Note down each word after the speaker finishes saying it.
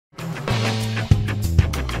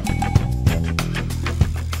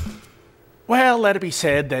Well, let it be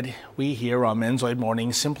said that we here on Menzoid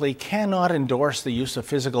Morning simply cannot endorse the use of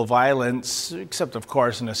physical violence, except of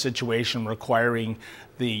course in a situation requiring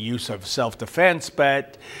the use of self-defense.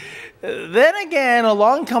 But then again,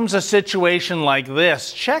 along comes a situation like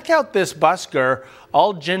this. Check out this busker,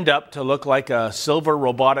 all ginned up to look like a silver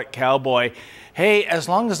robotic cowboy. Hey, as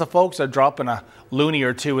long as the folks are dropping a loony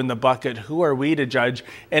or two in the bucket, who are we to judge?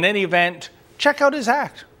 In any event, check out his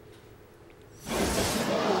act.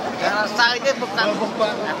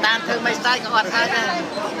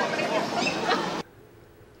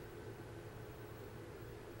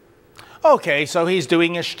 Okay, so he's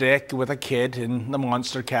doing a shtick with a kid in the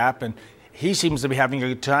monster cap, and he seems to be having a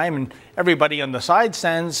good time, and everybody on the side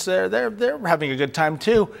stands, they're having a good time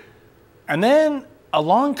too. And then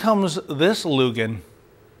along comes this Lugan.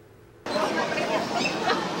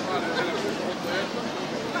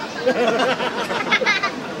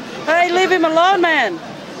 Hey, leave him alone, man.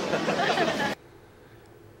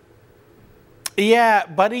 Yeah,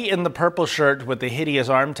 Buddy in the purple shirt with the hideous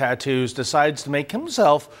arm tattoos decides to make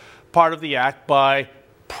himself part of the act by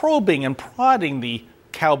probing and prodding the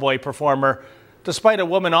cowboy performer, despite a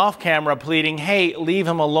woman off camera pleading, hey, leave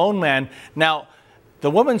him alone, man. Now, the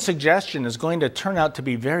woman's suggestion is going to turn out to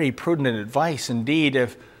be very prudent advice indeed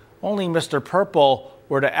if only Mr. Purple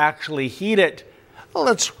were to actually heed it. Well,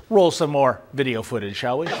 let's roll some more video footage,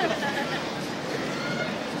 shall we?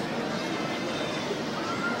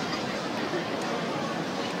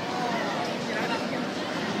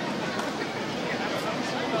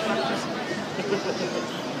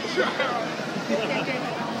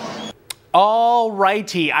 All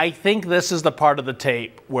righty, I think this is the part of the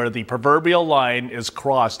tape where the proverbial line is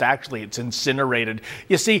crossed. Actually, it's incinerated.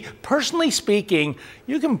 You see, personally speaking,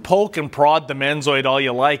 you can poke and prod the Menzoid all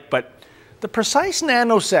you like, but the precise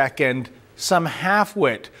nanosecond some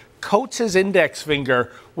half-wit coats his index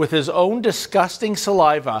finger with his own disgusting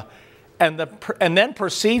saliva and then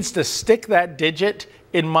proceeds to stick that digit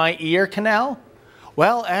in my ear canal,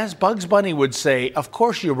 well, as Bugs Bunny would say, of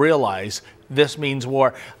course you realize this means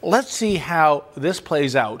war. Let's see how this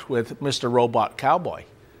plays out with Mr. Robot Cowboy.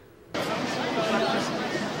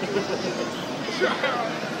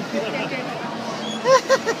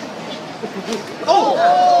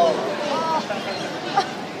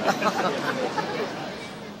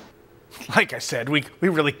 Like I said, we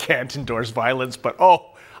really can't endorse violence, but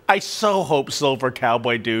oh, I so hope Silver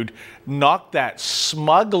Cowboy Dude knocked that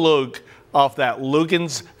smug look off that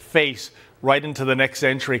Lugan's face right into the next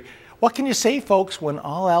century. What can you say, folks, when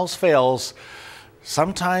all else fails?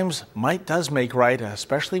 Sometimes might does make right,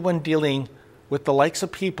 especially when dealing with the likes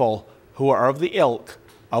of people who are of the ilk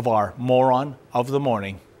of our moron of the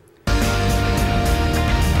morning.